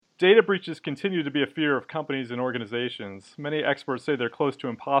Data breaches continue to be a fear of companies and organizations. Many experts say they're close to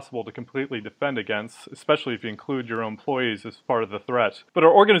impossible to completely defend against, especially if you include your own employees as part of the threat. But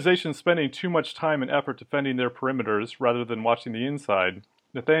are organizations spending too much time and effort defending their perimeters rather than watching the inside?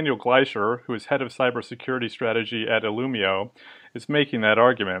 Nathaniel Gleicher, who is head of cybersecurity strategy at Illumio, is making that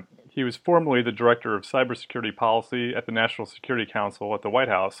argument. He was formerly the director of cybersecurity policy at the National Security Council at the White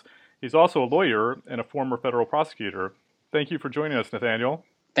House. He's also a lawyer and a former federal prosecutor. Thank you for joining us, Nathaniel.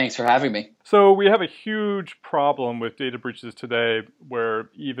 Thanks for having me. So we have a huge problem with data breaches today where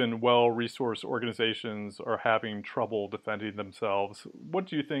even well-resourced organizations are having trouble defending themselves. What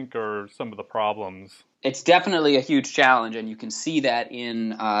do you think are some of the problems? It's definitely a huge challenge, and you can see that in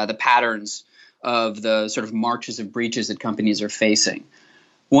the patterns of the sort of marches of breaches that companies are facing.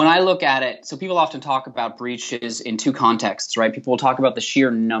 When I look at it, so people often talk about breaches in two contexts, right? People will talk about the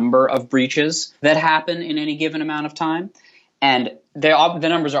sheer number of breaches that happen in any given amount of time. And the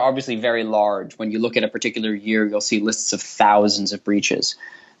numbers are obviously very large. When you look at a particular year, you'll see lists of thousands of breaches.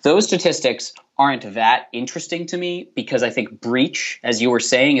 Those statistics aren't that interesting to me because I think breach, as you were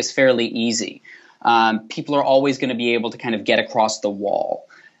saying, is fairly easy. People are always going to be able to kind of get across the wall.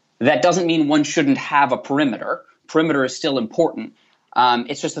 That doesn't mean one shouldn't have a perimeter. Perimeter is still important.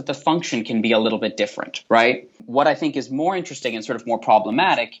 It's just that the function can be a little bit different, right? What I think is more interesting and sort of more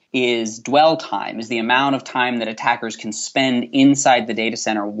problematic is dwell time, is the amount of time that attackers can spend inside the data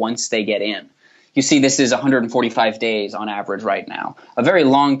center once they get in. You see, this is 145 days on average right now, a very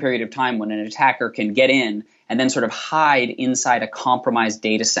long period of time when an attacker can get in and then sort of hide inside a compromised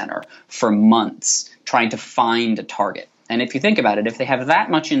data center for months trying to find a target. And if you think about it, if they have that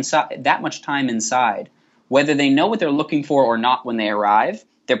much time inside, whether they know what they're looking for or not when they arrive,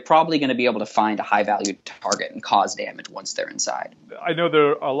 they're probably going to be able to find a high-value target and cause damage once they're inside. I know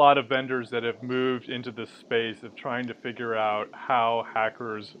there are a lot of vendors that have moved into this space of trying to figure out how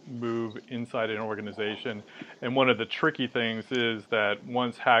hackers move inside an organization. And one of the tricky things is that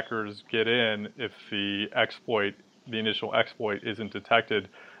once hackers get in, if the initial exploit isn't detected,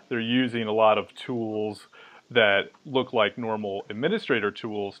 they're using a lot of tools that look like normal administrator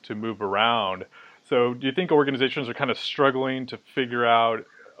tools to move around. So do you think organizations are kind of struggling to figure out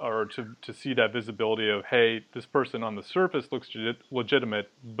or to see that visibility of, hey, this person on the surface looks legitimate,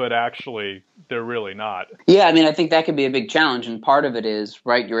 but actually they're really not? Yeah, I mean, I think that could be a big challenge. And part of it is,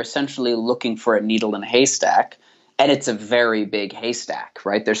 right, you're essentially looking for a needle in a haystack, and it's a very big haystack,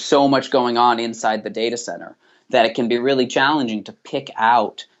 right? There's so much going on inside the data center that it can be really challenging to pick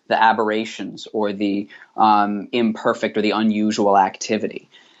out the aberrations or the imperfect or the unusual activity.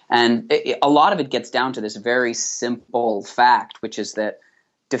 And a lot of it gets down to this very simple fact, which is that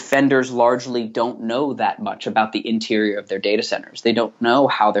defenders largely don't know that much about the interior of their data centers. They don't know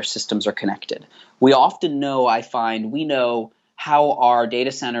how their systems are connected. We often know, we know how our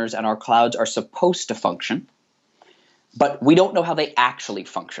data centers and our clouds are supposed to function, but we don't know how they actually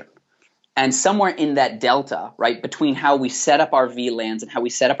function. And somewhere in that delta, right, between how we set up our VLANs and how we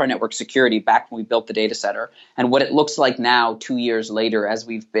set up our network security back when we built the data center and what it looks like now 2 years later as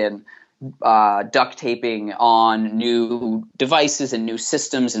we've been duct taping on new devices and new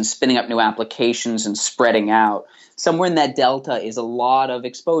systems and spinning up new applications and spreading out, somewhere in that delta is a lot of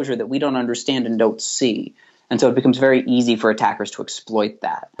exposure that we don't understand and don't see. And so it becomes very easy for attackers to exploit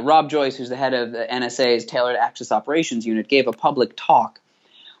that. Rob Joyce, who's the head of the NSA's Tailored Access Operations Unit, gave a public talk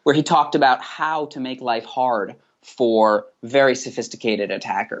where he talked about how to make life hard for very sophisticated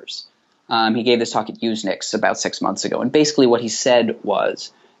attackers. He gave this talk at Usenix about 6 months ago. And basically what he said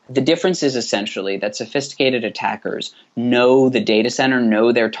was, the difference is essentially that sophisticated attackers know the data center,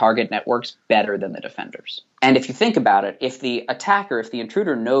 know their target networks better than the defenders. And if you think about it, if the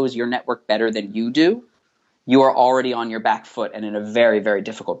intruder knows your network better than you do, you are already on your back foot and in a very, very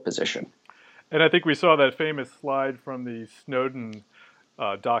difficult position. And I think we saw that famous slide from the Snowden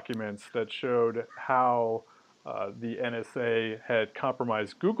documents that showed how the NSA had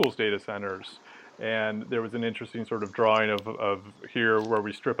compromised Google's data centers. And there was an interesting sort of drawing of here where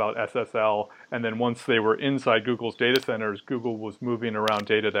we strip out SSL. And then once they were inside Google's data centers, Google was moving around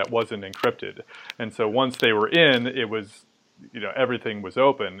data that wasn't encrypted. And so once they were in, it was, everything was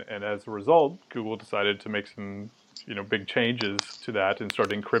open. And as a result, Google decided to make some, big changes to that and start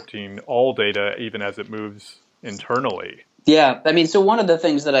encrypting all data even as it moves internally. Yeah, I mean, so one of the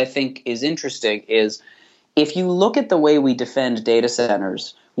things that I think is interesting is if you look at the way we defend data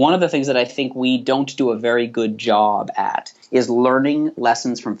centers, one of the things that I think we don't do a very good job at is learning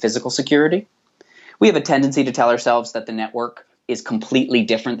lessons from physical security. We have a tendency to tell ourselves that the network is completely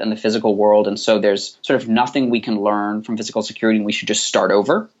different than the physical world, and so there's sort of nothing we can learn from physical security and we should just start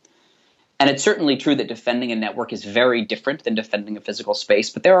over. And it's certainly true that defending a network is very different than defending a physical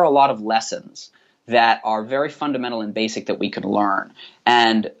space, but there are a lot of lessons that are very fundamental and basic that we could learn.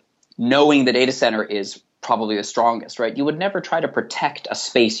 And knowing the data center is probably the strongest, right? You would never try to protect a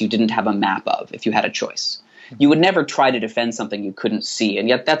space you didn't have a map of if you had a choice. You would never try to defend something you couldn't see, and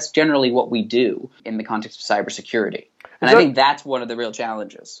yet that's generally what we do in the context of cybersecurity. And I think that's one of the real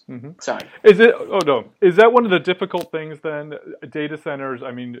challenges. Sorry. Is that one of the difficult things then? Data centers,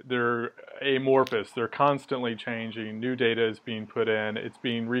 I mean, they're amorphous. They're constantly changing. New data is being put in. It's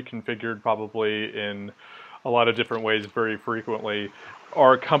being reconfigured probably in a lot of different ways very frequently.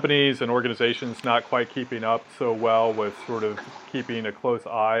 Are companies and organizations not quite keeping up so well with sort of keeping a close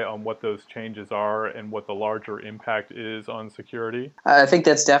eye on what those changes are and what the larger impact is on security? I think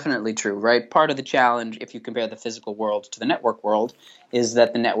that's definitely true, right? Part of the challenge, if you compare the physical world to the network world, is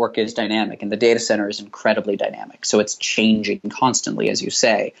that the network is dynamic and the data center is incredibly dynamic. So it's changing constantly, as you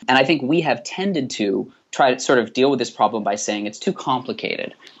say. And I think we have tended to try to sort of deal with this problem by saying it's too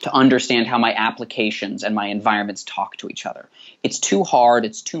complicated to understand how my applications and my environments talk to each other. It's too hard,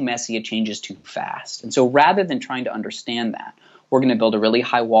 it's too messy, it changes too fast. And so rather than trying to understand that, we're going to build a really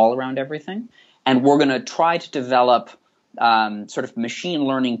high wall around everything, and we're going to try to develop sort of machine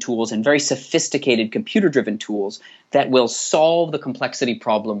learning tools and very sophisticated computer-driven tools that will solve the complexity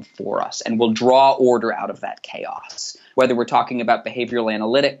problem for us and will draw order out of that chaos. Whether we're talking about behavioral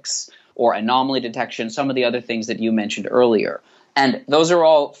analytics or anomaly detection, some of the other things that you mentioned earlier. And those are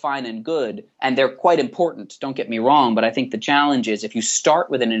all fine and good, and they're quite important, don't get me wrong, but I think the challenge is if you start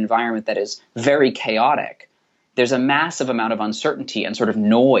with an environment that is very chaotic, there's a massive amount of uncertainty and sort of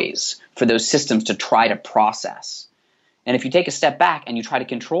noise for those systems to try to process. And if you take a step back and you try to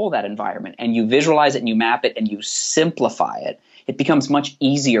control that environment and you visualize it and you map it and you simplify it, it becomes much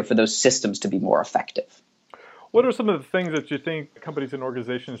easier for those systems to be more effective. What are some of the things that you think companies and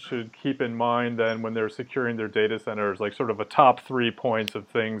organizations should keep in mind then when they're securing their data centers, like sort of a top 3 points of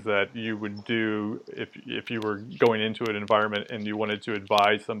things that you would do if you were going into an environment and you wanted to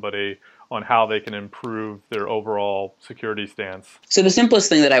advise somebody on how they can improve their overall security stance? So the simplest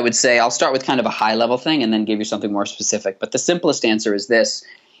thing that I would say, I'll start with kind of a high level thing and then give you something more specific. But the simplest answer is this.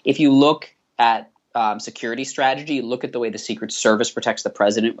 If you look at security strategy, look at the way the Secret Service protects the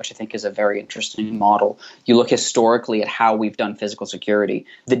president, which I think is a very interesting model. You look historically at how we've done physical security.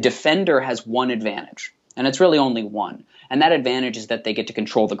 The defender has one advantage, and it's really only one. And that advantage is that they get to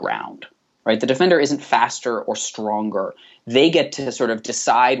control the ground, right? The defender isn't faster or stronger. They get to sort of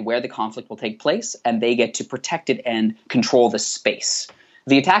decide where the conflict will take place, and they get to protect it and control the space.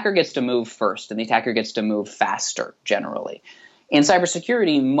 The attacker gets to move first, and the attacker gets to move faster, generally. In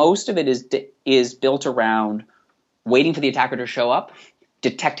cybersecurity, most of it is built around waiting for the attacker to show up,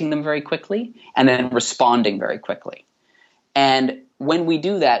 detecting them very quickly, and then responding very quickly. And when we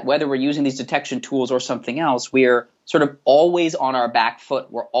do that, whether we're using these detection tools or something else, we're sort of always on our back foot.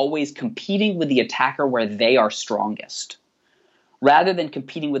 We're always competing with the attacker where they are strongest, rather than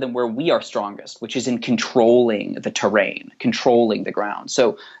competing with them where we are strongest, which is in controlling the terrain, controlling the ground.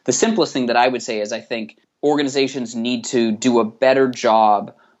 So the simplest thing that I would say is I think organizations need to do a better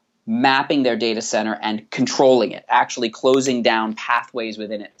job mapping their data center and controlling it, actually closing down pathways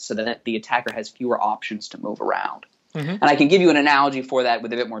within it so that the attacker has fewer options to move around. And I can give you an analogy for that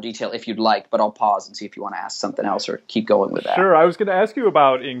with a bit more detail if you'd like, but I'll pause and see if you want to ask something else or keep going with that. Sure. I was going to ask you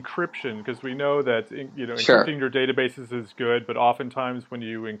about encryption because we know that Sure. encrypting your databases is good, but oftentimes when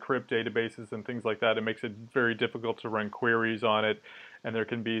you encrypt databases and things like that, it makes it very difficult to run queries on it. And there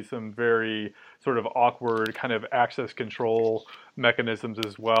can be some very sort of awkward kind of access control mechanisms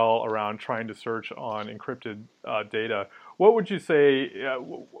as well around trying to search on encrypted data. What would you say,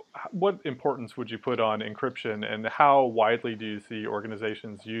 what importance would you put on encryption, and how widely do you see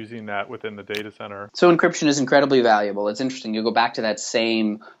organizations using that within the data center? So encryption is incredibly valuable. It's interesting. You go back to that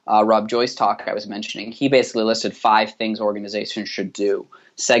same Rob Joyce talk I was mentioning. He basically listed 5 things organizations should do.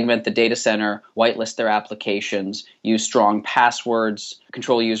 Segment the data center, whitelist their applications, use strong passwords,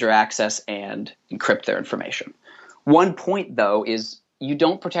 control user access, and encrypt their information. One point, though, is you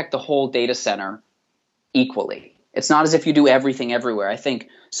don't protect the whole data center equally. It's not as if you do everything everywhere. I think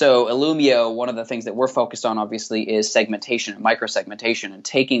so. Illumio, one of the things that we're focused on, obviously, is segmentation and microsegmentation and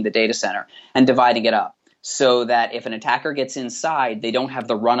taking the data center and dividing it up so that if an attacker gets inside, they don't have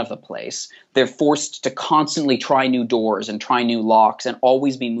the run of the place. They're forced to constantly try new doors and try new locks and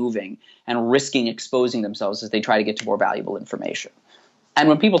always be moving and risking exposing themselves as they try to get to more valuable information. And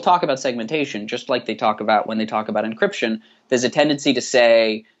when people talk about segmentation, just like they talk about when they talk about encryption, there's a tendency to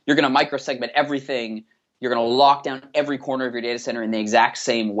say you're going to microsegment everything. You're going to lock down every corner of your data center in the exact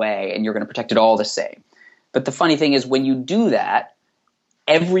same way, and you're going to protect it all the same. But the funny thing is when you do that,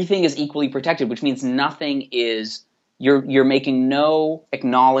 everything is equally protected, which means nothing is, you're making no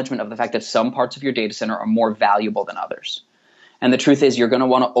acknowledgement of the fact that some parts of your data center are more valuable than others. And the truth is, you're going to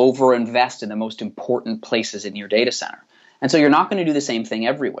want to overinvest in the most important places in your data center. And so you're not going to do the same thing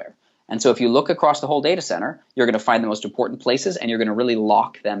everywhere. And so if you look across the whole data center, you're going to find the most important places, and you're going to really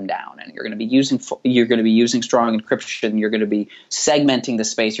lock them down. And you're going to be using strong encryption. You're going to be segmenting the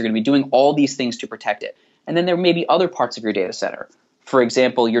space. You're going to be doing all these things to protect it. And then there may be other parts of your data center. For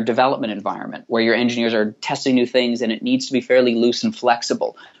example, your development environment, where your engineers are testing new things and it needs to be fairly loose and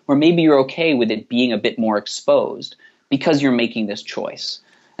flexible, where maybe you're okay with it being a bit more exposed because you're making this choice.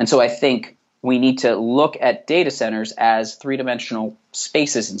 And so I think we need to look at data centers as three-dimensional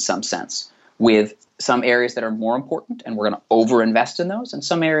spaces in some sense, with some areas that are more important, and we're going to overinvest in those, and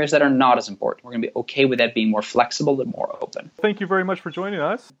some areas that are not as important. We're going to be okay with that being more flexible and more open. Thank you very much for joining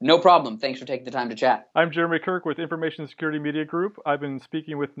us. No problem. Thanks for taking the time to chat. I'm Jeremy Kirk with Information Security Media Group. I've been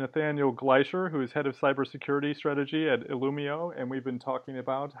speaking with Nathaniel Gleischer, who is head of cybersecurity strategy at Illumio, and we've been talking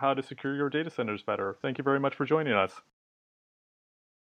about how to secure your data centers better. Thank you very much for joining us.